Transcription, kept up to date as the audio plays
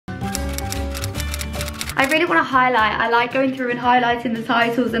I really want to highlight. I like going through and highlighting the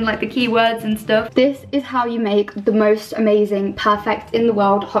titles and like the keywords and stuff. This is how you make the most amazing, perfect in the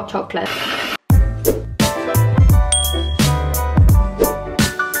world hot chocolate.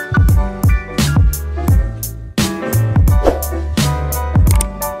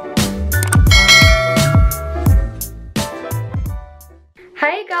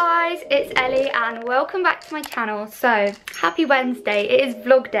 Hey guys, it's Ellie and welcome back to my channel. So, happy Wednesday, it is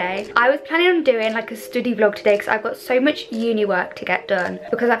vlog day. I was planning on doing like a study vlog today because I've got so much uni work to get done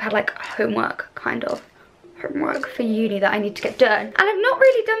because I've had like homework for uni that I need to get done. And I've not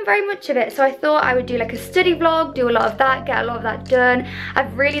really done very much of it, so I thought I would do like a study vlog, do a lot of that, get a lot of that done.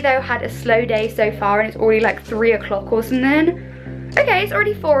 I've really though had a slow day so far and it's already like 3 o'clock or something. Okay, it's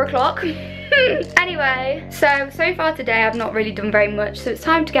already 4 o'clock. Anyway, so far today I've not really done very much, so it's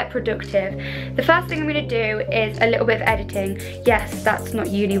time to get productive. The first thing I'm going to do is a little bit of editing. Yes, that's not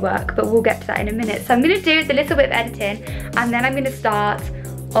uni work, but we'll get to that in a minute. So I'm going to do the little bit of editing and then I'm going to start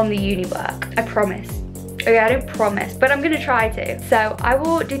on the uni work. I promise. Okay, I don't promise, but I'm going to try to. So I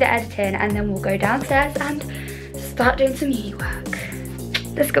will do the editing and then we'll go downstairs and start doing some uni work.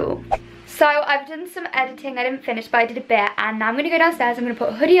 Let's go. So I've done some editing, I didn't finish, but I did a bit, and now I'm gonna go downstairs, I'm gonna put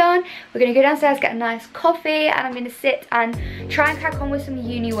a hoodie on, we're gonna go downstairs, get a nice coffee, and I'm gonna sit and try and crack on with some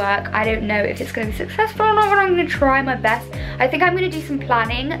uni work. I don't know if it's gonna be successful or not, but I'm gonna try my best. I think I'm gonna do some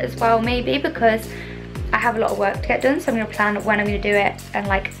planning as well, maybe, because I have a lot of work to get done, so I'm gonna plan when I'm gonna do it and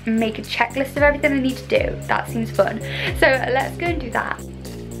like make a checklist of everything I need to do. That seems fun. So let's go and do that.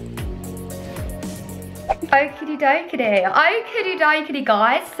 Okey dokey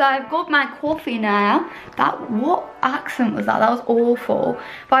guys, so I've got my coffee now. What accent was that? That was awful.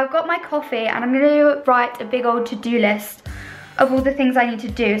 But I've got my coffee and I'm gonna write a big old to-do list of all the things I need to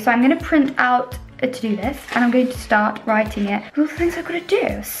do. So I'm gonna print out a to-do list and I'm going to start writing it with all the things I've got to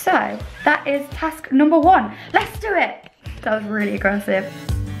do. So that is task number 1. Let's do it. That was really aggressive.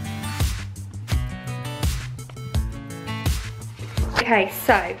 Okay,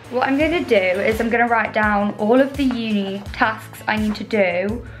 so what I'm going to do is I'm going to write down all of the uni tasks I need to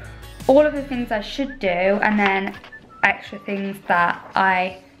do, all of the things I should do, and then extra things that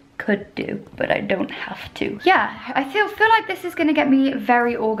I could do, but I don't have to. Yeah, I feel like this is going to get me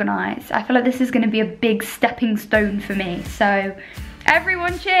very organised. I feel like this is going to be a big stepping stone for me. So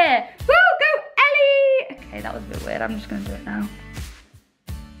everyone cheer! Woo, go Ellie! Okay, that was a bit weird. I'm just going to do it now.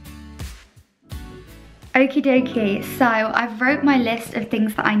 Okie dokie, so I've wrote my list of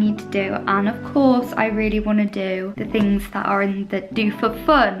things that I need to do, and of course I really want to do the things that are in the do for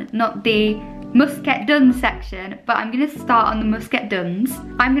fun, not the must get done section, but I'm going to start on the must get dones.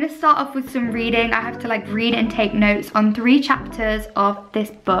 I'm going to start off with some reading. I have to like read and take notes on 3 chapters of this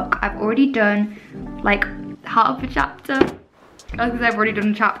book. I've already done like half a chapter. Because I've already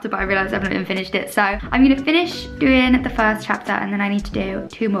done a chapter, but I realised I've not even finished it. So I'm going to finish doing the first chapter and then I need to do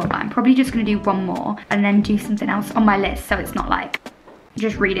 2 more. But I'm probably just going to do 1 more and then do something else on my list. So it's not like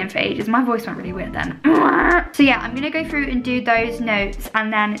just reading for ages. My voice went really weird then. So yeah, I'm going to go through and do those notes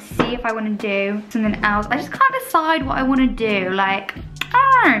and then see if I want to do something else. I just can't decide what I want to do. Like,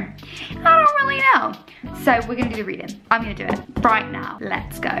 I don't really know. So we're going to do the reading. I'm going to do it right now.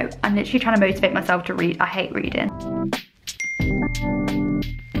 Let's go. I'm literally trying to motivate myself to read. I hate reading.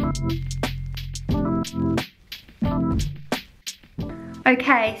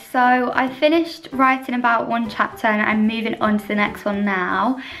 Okay, so I finished writing about 1 chapter and I'm moving on to the next one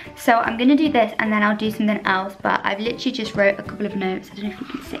now. So I'm going to do this and then I'll do something else, but I've literally just wrote a couple of notes. I don't know if you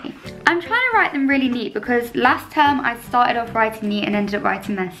can see. I'm trying to write them really neat because last term I started off writing neat and ended up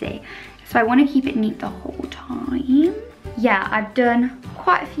writing messy. So I want to keep it neat the whole time. Yeah, I've done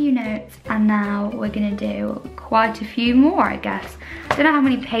quite a few notes and now we're gonna do quite a few more, I guess. I don't know how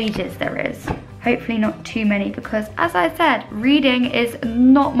many pages there is. Hopefully not too many because, as I said, reading is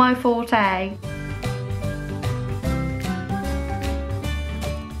not my forte.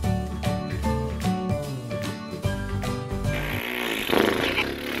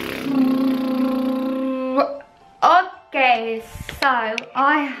 Okay, so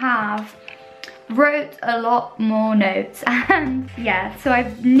I have wrote a lot more notes and yeah, so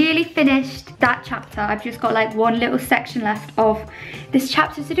I've nearly finished that chapter. I've just got like 1 little section left of this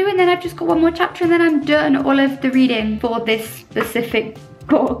chapter to do and then I've just got 1 more chapter and then I'm done all of the reading for this specific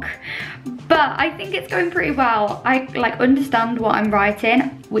book. But I think it's going pretty well. I like understand what I'm writing,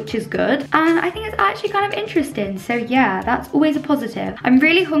 which is good, and I think it's actually kind of interesting. So yeah, that's always a positive. I'm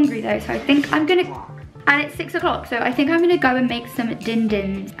really hungry though, so I think I'm gonna and it's 6 o'clock, so I think I'm gonna go and make some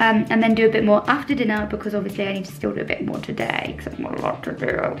din-dins and then do a bit more after dinner, because obviously I need to still do a bit more today because I've got a lot to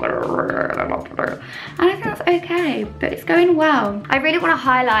do. I've got a lot to do. And I think that's okay, but it's going well. I really want to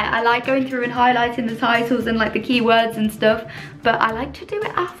highlight. I like going through and highlighting the titles and like the keywords and stuff, but I like to do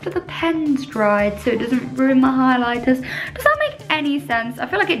it after the pen's dried so it doesn't ruin my highlighters. Does that make any sense? I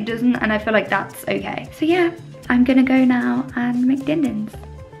feel like it doesn't, and I feel like that's okay. So yeah, I'm gonna go now and make din-dins.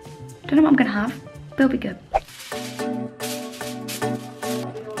 Don't know what I'm gonna have. They'll be good.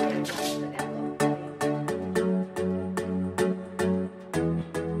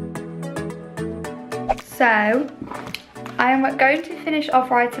 So I am going to finish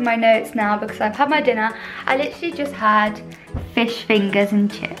off writing my notes now because I've had my dinner. I literally just had fish fingers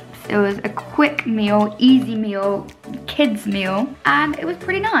and chips. It was a quick meal, easy meal, kids meal, and it was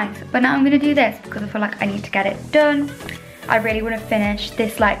pretty nice. But now I'm gonna do this because I feel like I need to get it done. I really want to finish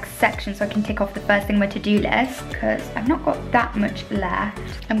this like section so I can tick off the first thing on my to-do list, because I've not got that much left.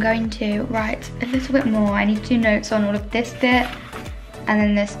 I'm going to write a little bit more. I need to do notes on all of this bit, and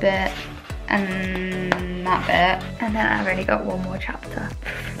then this bit, and that bit, and then I've only got one more chapter.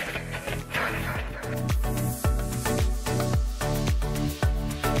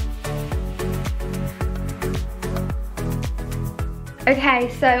 Okay,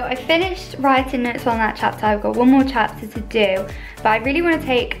 so I finished writing notes on that chapter. I've got one more chapter to do, but I really want to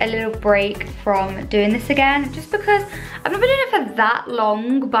take a little break from doing this again, just because I've not been doing it for that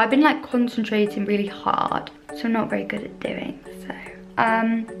long, but I've been like concentrating really hard, so I'm not very good at doing. So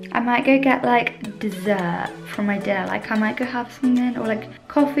I might go get like dessert from my dinner. Like I might go have something, or like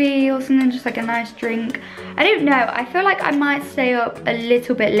coffee or something, just like a nice drink. I don't know, I feel like I might stay up a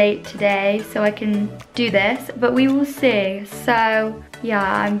little bit late today so I can do this, but we will see. So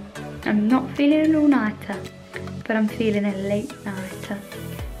yeah, I'm not feeling an all-nighter, but I'm feeling a late nighter.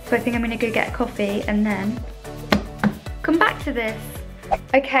 So I think I'm gonna go get a coffee and then come back to this.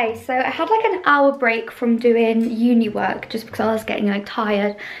 Okay, so I had like an hour break from doing uni work just because I was getting like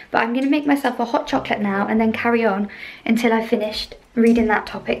tired, but I'm gonna make myself a hot chocolate now and then carry on until I finished reading that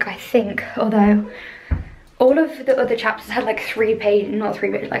topic, I think. Although all of the other chapters had like 3 pages, not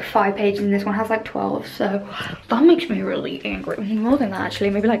 3 pages, like 5 pages, and this one has like 12, so that makes me really angry. More than that actually,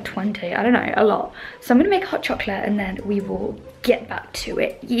 maybe like 20, I don't know, a lot. So I'm gonna make hot chocolate and then we will get back to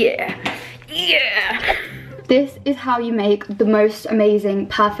it. Yeah, yeah. This is how you make the most amazing,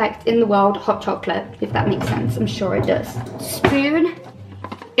 perfect in the world hot chocolate, if that makes sense. I'm sure it does. Spoon,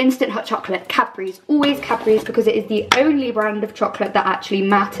 instant hot chocolate, Cadbury's, always Cadbury's, because it is the only brand of chocolate that actually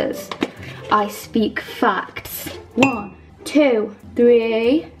matters. I speak facts. 1, 2,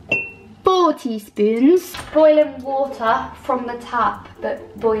 3, 4 teaspoons. Boiling water from the tap,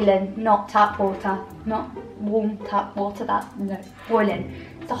 but boiling, not tap water, not warm tap water, no, boiling.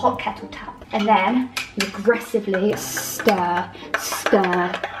 It's a hot kettle tap. And then you aggressively stir,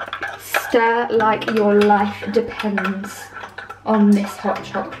 stir, stir like your life depends on this hot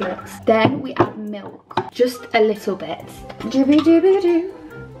chocolate. Then we add milk, just a little bit. Dooby dooby doo.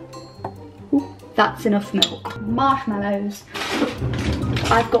 Ooh, that's enough milk. Marshmallows.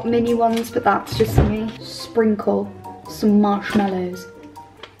 I've got mini ones, but that's just me. Sprinkle some marshmallows.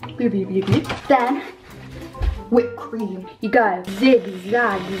 Then whipped cream. You go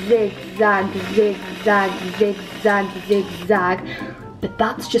zigzag, zigzag, zigzag, zigzag, zigzag. But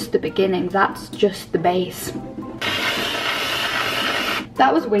that's just the beginning, that's just the base.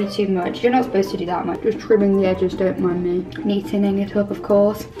 That was way too much. You're not supposed to do that much. Just trimming the edges, don't mind me. Neatening it up, of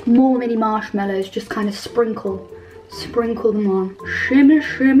course. More mini marshmallows, just kind of sprinkle them on. Shimmer,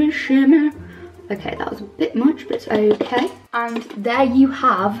 shimmer, shimmer. Okay, that was a bit much, but it's okay. And there you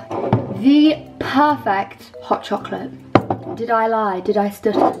have the perfect hot chocolate. Did I lie? Did I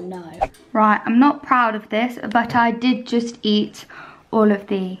stutter? No. Right, I'm not proud of this, but I did just eat all of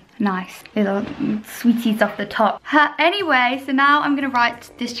the nice little sweeties off the top. Anyway, so now I'm gonna write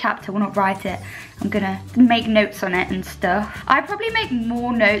this chapter. Well, not write it. I'm gonna make notes on it and stuff. I probably make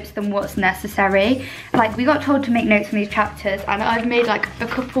more notes than what's necessary. Like, we got told to make notes on these chapters and I've made like a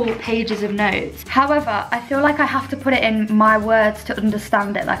couple pages of notes. However, I feel like I have to put it in my words to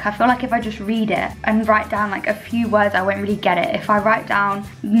understand it. Like, I feel like if I just read it and write down like a few words, I won't really get it. If I write down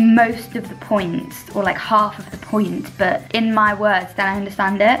most of the points or like half of the points, but in my words, then I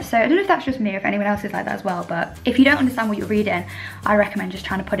understand it. So I don't know if that's just me or if anyone else is like that as well, but if you don't understand what you're reading, I recommend just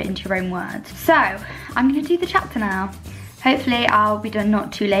trying to put it into your own words. So I'm gonna do the chapter now. Hopefully I'll be done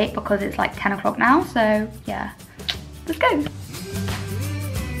not too late because it's like 10 o'clock now, so yeah, let's go.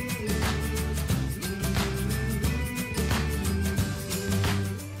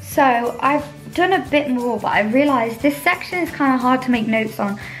 So I've done a bit more, but I realised this section is kind of hard to make notes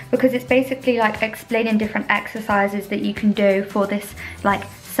on because it's basically like explaining different exercises that you can do for this like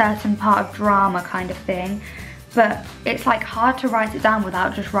certain part of drama kind of thing. But it's like hard to write it down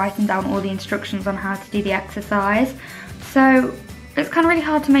without just writing down all the instructions on how to do the exercise. So it's kind of really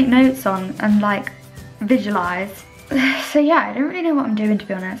hard to make notes on and like visualise. So yeah, I don't really know what I'm doing, to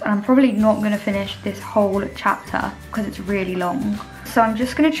be honest, and I'm probably not going to finish this whole chapter because it's really long. So I'm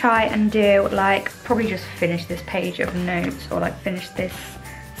just going to try and do like, probably just finish this page of notes or like finish this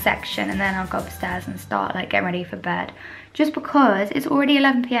section, and then I'll go upstairs and start like getting ready for bed. Just because it's already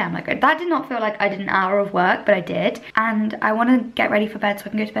 11 PM. Like that did not feel like I did an hour of work, but I did. And I want to get ready for bed so I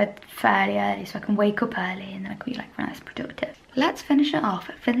can go to bed fairly early so I can wake up early and then I can be like nice productive. Let's finish it off,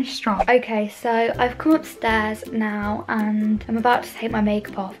 finish strong. Okay, so I've come upstairs now and I'm about to take my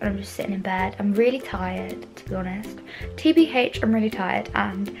makeup off and I'm just sitting in bed. I'm really tired, to be honest. TBH, I'm really tired,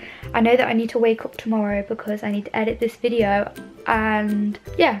 and I know that I need to wake up tomorrow because I need to edit this video, and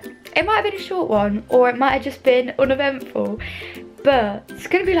yeah, it might have been a short one or it might have just been uneventful. But it's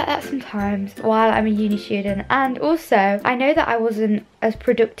gonna be like that sometimes while I'm a uni student. And also, I know that I wasn't as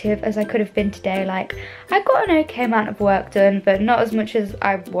productive as I could have been today. Like, I got an okay amount of work done, but not as much as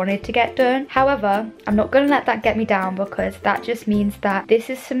I wanted to get done. However, I'm not gonna let that get me down because that just means that this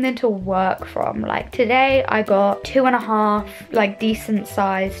is something to work from. Like today, I got 2.5 like decent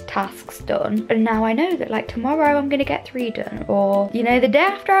sized tasks done. And now I know that like tomorrow I'm gonna get 3 done. Or, you know, the day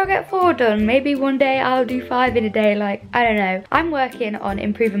after I'll get 4 done. Maybe one day I'll do 5 in a day. Like, I don't know. I'm working on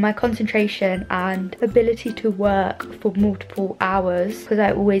improving my concentration and ability to work for multiple hours because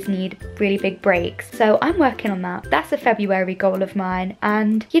I always need really big breaks. So I'm working on that. That's a February goal of mine,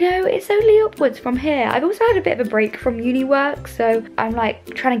 and you know, it's only upwards from here. I've also had a bit of a break from uni work, so I'm like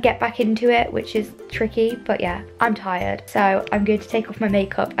trying to get back into it, which is tricky. But yeah, I'm tired, so I'm going to take off my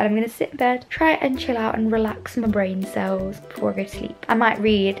makeup and I'm going to sit in bed, try and chill out and relax my brain cells before I go to sleep. I might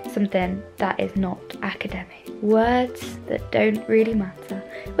read something that is not academic. Words that don't really matter.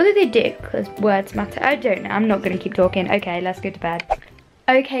 Whether they do, because words matter. I don't know. I'm not going to keep talking. Okay, let's go to bed.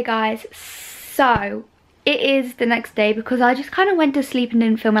 Okay, guys. So it is the next day because I just kind of went to sleep and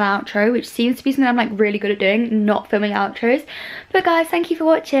didn't film an outro, which seems to be something I'm like really good at doing, not filming outros. But guys, thank you for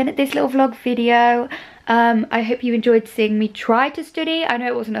watching this little vlog video. I hope you enjoyed seeing me try to study. I know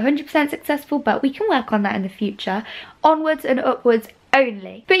it wasn't 100% successful, but we can work on that in the future. Onwards and upwards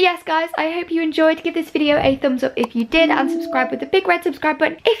only. But yes, guys, I hope you enjoyed. Give this video a thumbs up if you did, and subscribe with the big red subscribe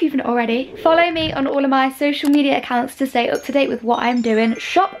button if you've not already. Follow me on all of my social media accounts to stay up to date with what I'm doing.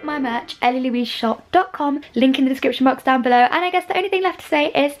 Shop my merch, ellielouiseshop.com, link in the description box down below. And I guess the only thing left to say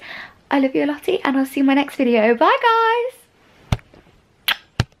is I love you a lottie, and I'll see you in my next video. Bye, guys.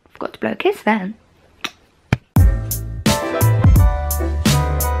 Forgot to blow a kiss then.